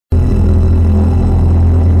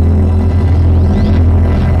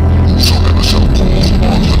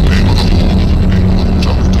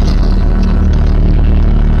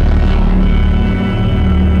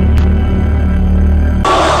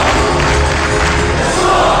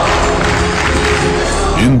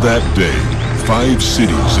that day, 5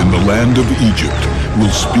 cities in the land of Egypt will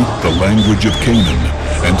speak the language of Canaan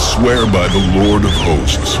and swear by the Lord of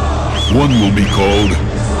hosts. One will be called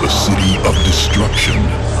the City of Destruction.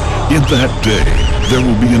 In that day, there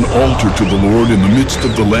will be an altar to the Lord in the midst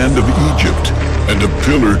of the land of Egypt, and a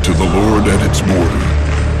pillar to the Lord at its border.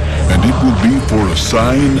 And it will be for a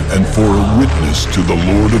sign and for a witness to the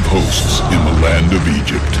Lord of hosts in the land of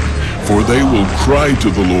Egypt. For they will cry to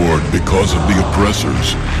the Lord because of the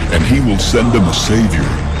oppressors, and he will send them a Savior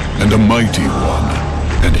and a mighty one,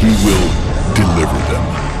 and he will deliver them.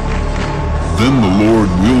 Then the Lord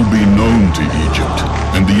will be known to Egypt,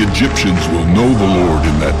 and the Egyptians will know the Lord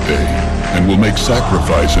in that day, and will make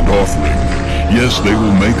sacrifice and offering. Yes, they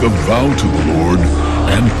will make a vow to the Lord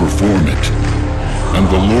and perform it. And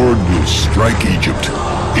the Lord will strike Egypt.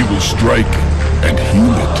 He will strike and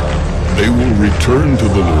heal it. They will return to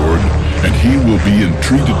the Lord, and he will be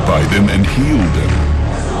entreated by them and heal them.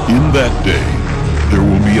 In that day, there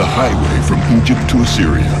will be a highway from Egypt to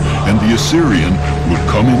Assyria, and the Assyrian will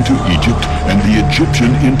come into Egypt, and the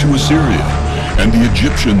Egyptian into Assyria, and the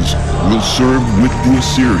Egyptians will serve with the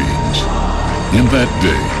Assyrians. In that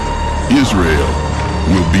day, Israel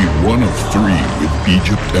will be one of 3 with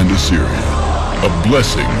Egypt and Assyria, a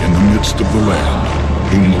blessing in the midst of the land,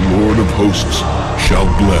 whom the Lord of hosts shall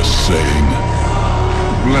bless, saying,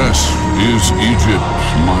 Blessed is Egypt,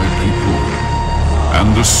 my people,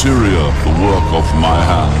 and Assyria, the work of my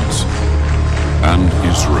hands, and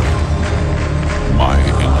Israel, my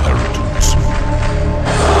inheritance.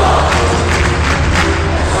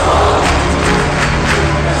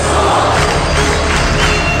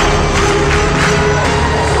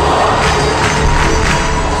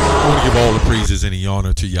 I want to give all the praises and the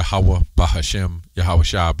honor to Yahawah, BaHaSHam,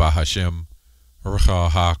 YAHAWASHI, BaHaSHam,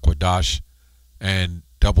 RAWCHAA, QADASH, and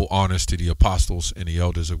double honors to the apostles and the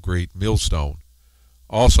elders of Great Millstone.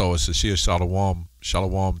 Also, a sincere shalom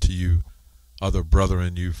to you, other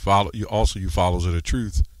brethren, you followers of the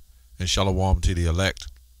truth, and shalom to the elect.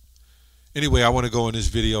 Anyway, I want to go in this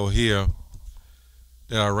video here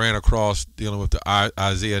that I ran across dealing with the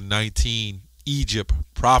Isaiah 19 Egypt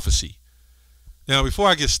prophecy. Now, before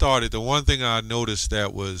I get started, the one thing I noticed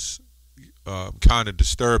that was kind of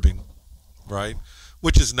disturbing, right?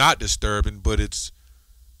 Which is not disturbing, but it's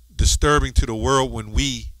disturbing to the world when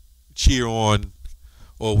we cheer on,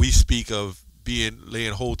 or we speak of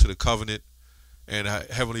laying hold to the covenant, and the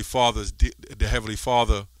Heavenly Father,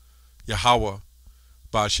 Yahawah,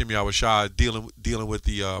 BaHaSHam, YAHAWASHI, dealing with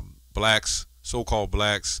the blacks, so-called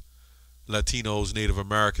blacks, Latinos, Native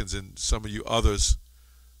Americans, and some of you others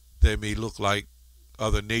that may look like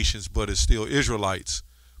other nations, but it's still Israelites.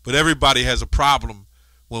 But everybody has a problem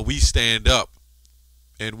when we stand up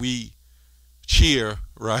and we cheer,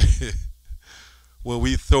 right? When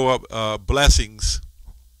we throw up blessings,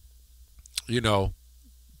 to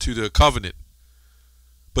the covenant.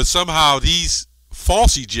 But somehow these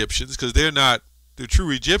false Egyptians, because they're not the true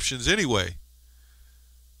Egyptians anyway,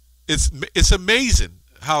 it's amazing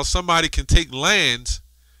how somebody can take lands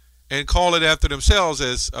and call it after themselves,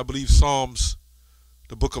 as I believe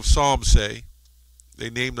the book of Psalms say. They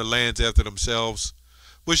name the lands after themselves,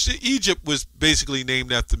 which Egypt was basically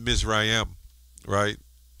named after Mizraim, right?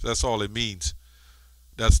 That's all it means.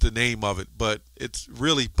 That's the name of it, but it's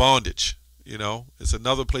really bondage. It's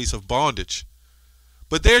another place of bondage.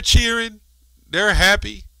 But they're cheering, they're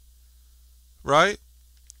happy, right?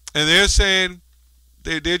 And they're saying,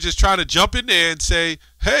 they're just trying to jump in there and say,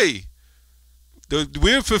 hey,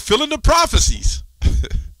 we're fulfilling the prophecies.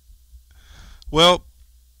 Well,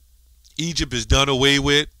 Egypt is done away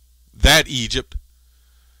with. That Egypt.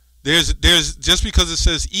 There's just because it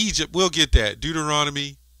says Egypt, we'll get that.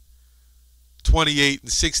 Deuteronomy 28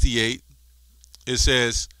 and 68. It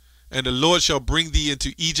says, and the Lord shall bring thee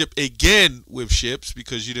into Egypt again with ships,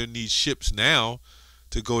 because you don't need ships now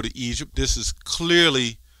to go to Egypt. This is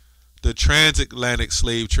clearly the transatlantic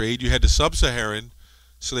slave trade. You had the sub-Saharan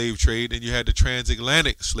slave trade, and you had the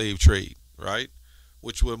transatlantic slave trade, right?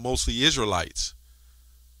 Which were mostly Israelites,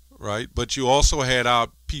 right? But you also had our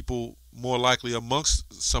people more likely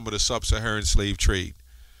amongst some of the sub-Saharan slave trade.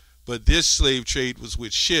 But this slave trade was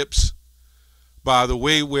with ships. By the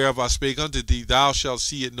way whereof I spake unto thee, thou shalt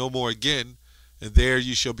see it no more again, and there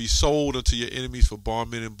you shall be sold unto your enemies for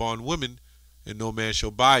bondmen and bondwomen, and no man shall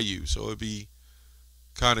buy you. So it'd be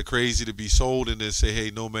kind of crazy to be sold and then say, hey,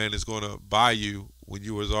 no man is going to buy you when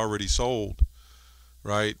you was already sold,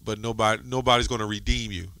 right? But nobody's going to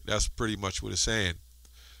redeem you. That's pretty much what it's saying.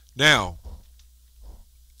 Now,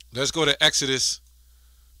 let's go to Exodus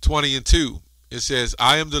 20 and 2. It says,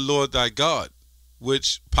 I am the Lord thy God,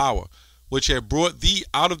 which which had brought thee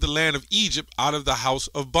out of the land of Egypt, out of the house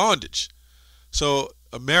of bondage. So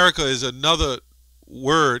America is another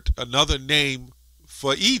word, another name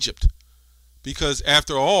for Egypt, because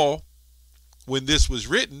after all, when this was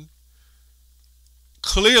written,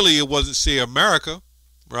 clearly it wasn't say America,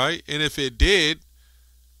 right? And if it did,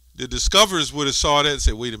 the discoverers would have saw that and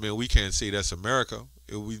said, wait a minute, we can't say that's America.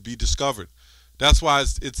 It would be discovered. That's why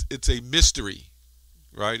it's a mystery,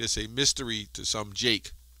 right? It's a mystery to some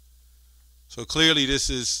Jake. So clearly this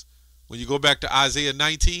is, when you go back to Isaiah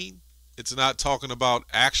 19, it's not talking about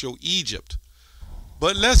actual Egypt.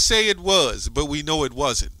 But let's say it was, but we know it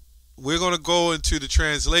wasn't. We're going to go into the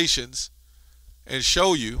translations and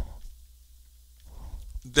show you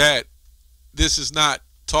that this is not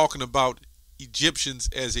talking about Egyptians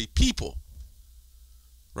as a people,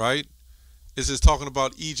 right? This is talking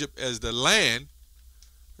about Egypt as the land,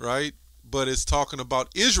 right? But it's talking about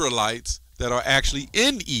Israelites that are actually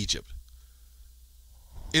in Egypt.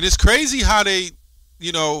 And it's crazy how they,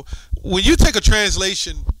 you know, when you take a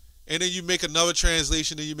translation and then you make another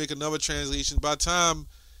translation and you make another translation, by the time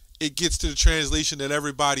it gets to the translation that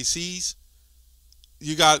everybody sees,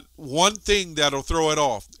 you got one thing that'll throw it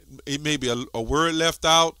off. It may be a word left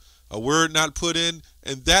out, a word not put in,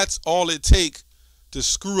 and that's all it takes to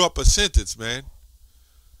screw up a sentence, man.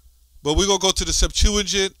 But we're going to go to the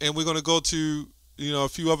Septuagint, and we're going to go to, you know, a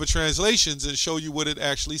few other translations and show you what it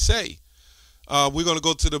actually say. We're going to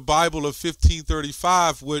go to the Bible of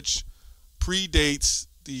 1535, which predates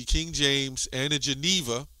the King James and the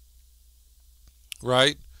Geneva,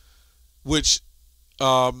 right? Which,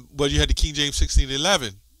 well, you had the King James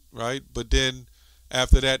 1611, right? But then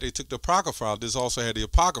after that, they took the Apocrypha. This also had the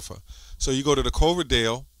Apocrypha. So you go to the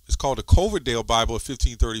Coverdale. It's called the Coverdale Bible of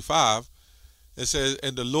 1535. It says,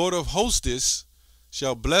 and the Lord of Hostes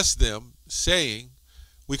shall bless them, saying,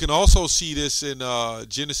 we can also see this in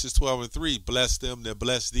Genesis 12:3, bless them that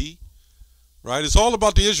bless thee, right? It's all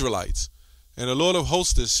about the Israelites. And the Lord of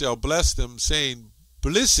Hostes shall bless them, saying,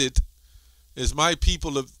 blessed is my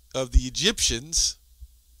people of the Egyptians,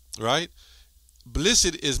 right?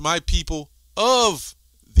 Blessed is my people of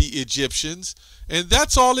the Egyptians. And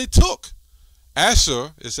that's all it took.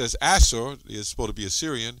 Assur, it says Assur, is supposed to be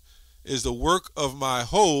Assyrian, is the work of my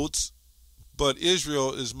holds, but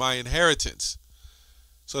Israel is my inheritance.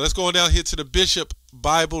 So let's go down here to the Bishop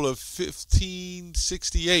Bible of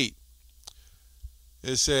 1568.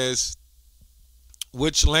 It says,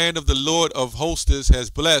 which land of the Lord of Hosts has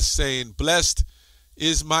blessed, saying, blessed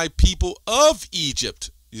is my people of Egypt.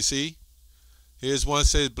 You see? Here's one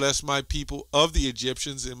says, bless my people of the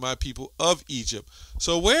Egyptians and my people of Egypt.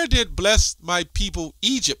 So where did bless my people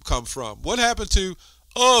Egypt come from? What happened to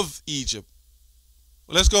of Egypt?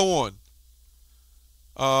 Well, let's go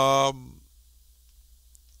on.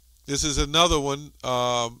 This is another one.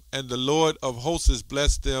 And the Lord of Hosts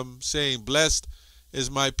blessed them, saying, blessed is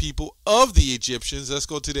my people of the Egyptians. Let's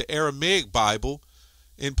go to the Aramaic Bible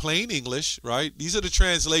in plain English, right? These are the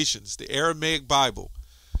translations, the Aramaic Bible.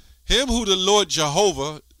 Him who the Lord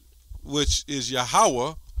Jehovah, which is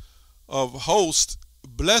Yahawah of hosts,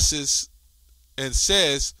 blesses and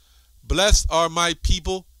says, blessed are my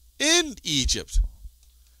people in Egypt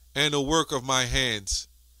and the work of my hands.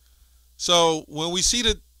 So when we see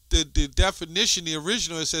the definition, the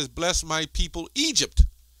original, it says, bless my people Egypt.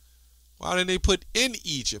 Why didn't they put in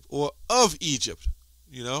Egypt or of Egypt?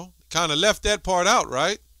 You know, kind of left that part out,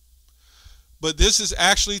 right? But this is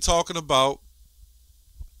actually talking about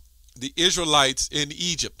the Israelites in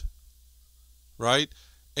Egypt, right?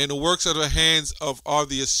 And the works of the hands are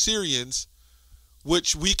the Assyrians,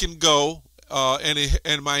 which we can go,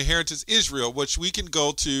 and my inheritance Israel, which we can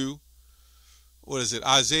go to, what is it,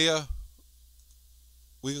 Isaiah?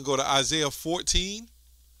 We can go to Isaiah 14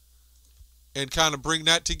 and kind of bring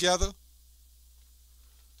that together.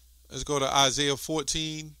 Let's go to Isaiah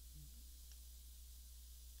 14.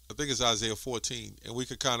 I think it's Isaiah 14, and we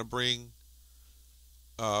could kind of bring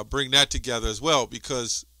that together as well,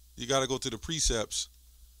 because you got to go to the precepts.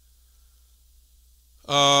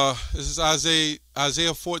 This is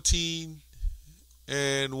Isaiah 14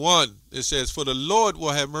 and 1. It says, for the Lord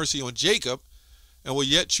will have mercy on Jacob and will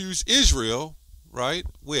yet choose Israel, right?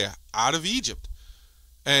 Where? Out of Egypt,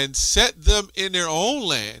 and set them in their own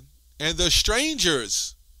land, and the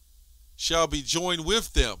strangers shall be joined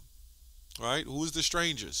with them, right? Who is the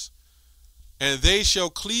strangers? And they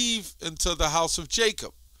shall cleave unto the house of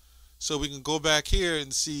Jacob. So we can go back here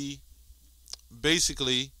and see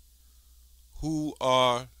basically who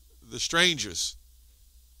are the strangers.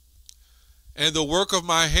 And the work of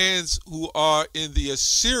my hands who are in the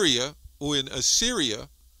Assyria, or in Assyria,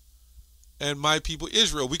 and my people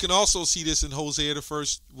Israel. We can also see this in Hosea,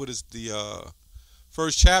 the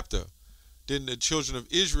first chapter. Then the children of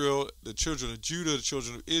Israel, the children of Judah, the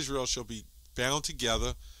children of Israel shall be bound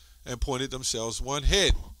together and appointed themselves one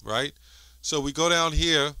head, right? So we go down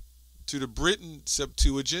here to the Brenton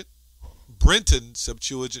Septuagint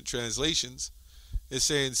translations.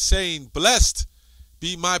 It's saying, blessed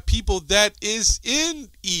be my people that is in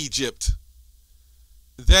Egypt,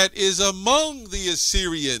 that is among the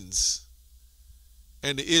Assyrians,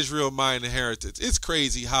 and the Israel my inheritance. It's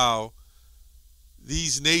crazy how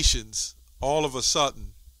these nations, all of a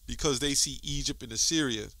sudden, because they see Egypt and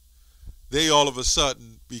Assyria, they all of a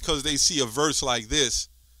sudden, because they see a verse like this,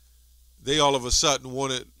 they all of a sudden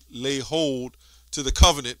want to lay hold to the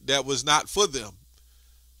covenant that was not for them.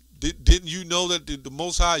 Didn't you know that the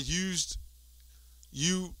Most High used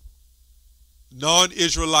you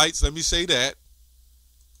non-Israelites, let me say that,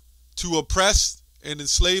 to oppress and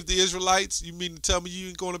enslave the Israelites? You mean to tell me you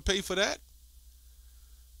ain't going to pay for that?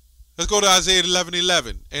 Let's go to Isaiah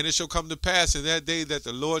 11:11. And it shall come to pass in that day that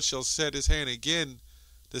the Lord shall set his hand again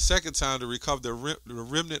the second time to recover the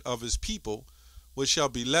remnant of his people, which shall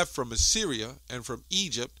be left from Assyria and from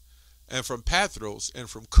Egypt and from Pathros and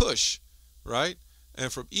from Cush, right?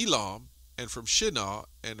 And from Elam and from Shinar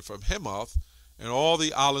and from Hamath and all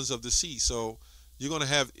the islands of the sea. So you're going to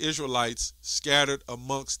have Israelites scattered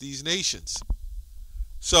amongst these nations.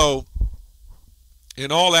 So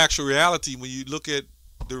in all actual reality, when you look at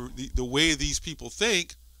the way these people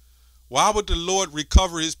think, why would the Lord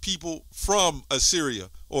recover his people from Assyria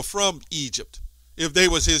or from Egypt if they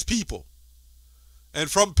was his people? And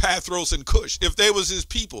from Pathros and Cush, if they was his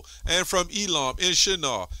people, and from Elam and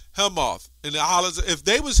Shinar, Hamath, and the islands, if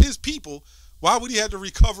they was his people, why would he have to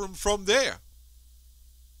recover them from there?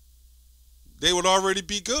 They would already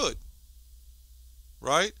be good,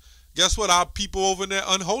 right? Guess what? Our people over in that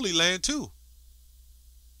unholy land too.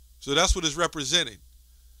 So that's what it's representing.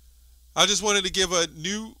 I just wanted to give a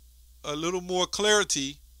little more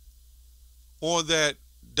clarity on that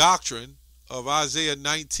doctrine of Isaiah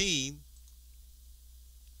 19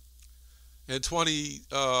 and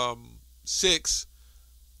 26,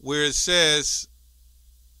 where it says,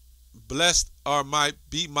 blessed are my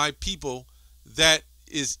people that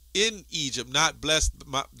is in Egypt, not blessed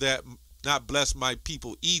my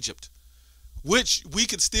people Egypt. Which we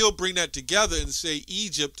could still bring that together and say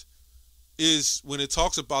Egypt is, when it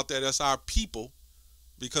talks about that, that's our people,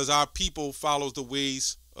 because our people follows the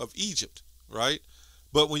ways of Egypt, right?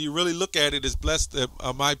 But when you really look at it, it's blessed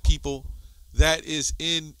are my people that is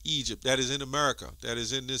in Egypt, that is in America, that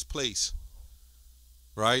is in this place,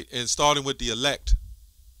 right? And starting with the elect,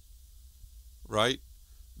 right?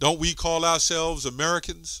 Don't we call ourselves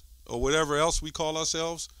Americans or whatever else we call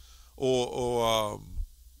ourselves, or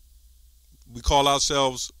we call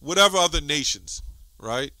ourselves whatever other nations,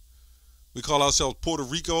 right? We call ourselves Puerto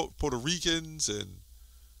Ricans and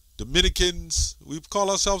Dominicans. We call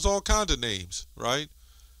ourselves all kinds of names, right?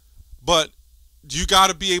 But you got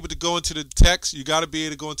to be able to go into the text. You got to be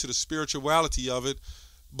able to go into the spirituality of it.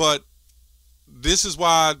 But this is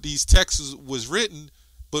why these texts was written,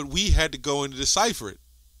 but we had to go and decipher it.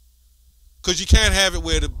 Because you can't have it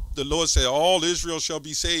where the Lord said, all Israel shall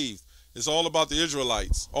be saved. It's all about the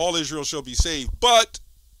Israelites. All Israel shall be saved, but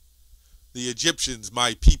the Egyptians,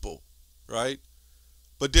 my people, right?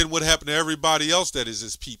 But then what happened to everybody else that is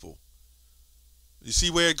his people? You see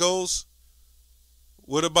where it goes?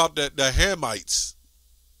 What about the Hamites?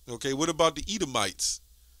 Okay, what about the Edomites?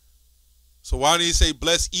 So why didn't he say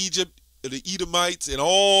bless Egypt, the Edomites, and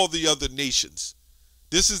all the other nations?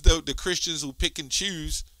 This is the Christians who pick and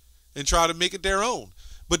choose and try to make it their own.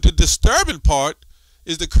 But the disturbing part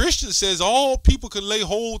is the Christian says all people can lay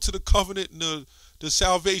hold to the covenant and the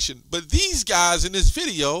salvation. But these guys in this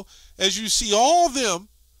video, as you see, all of them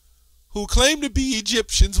who claim to be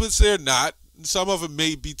Egyptians, which they're not, and some of them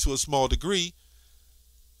may be to a small degree,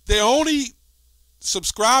 they're only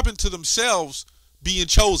subscribing to themselves being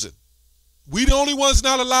chosen. We the only ones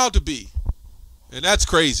not allowed to be. And that's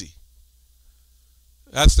crazy.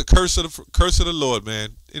 That's the curse of the Lord, man.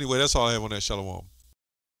 Anyway, that's all I have on that. Shalom.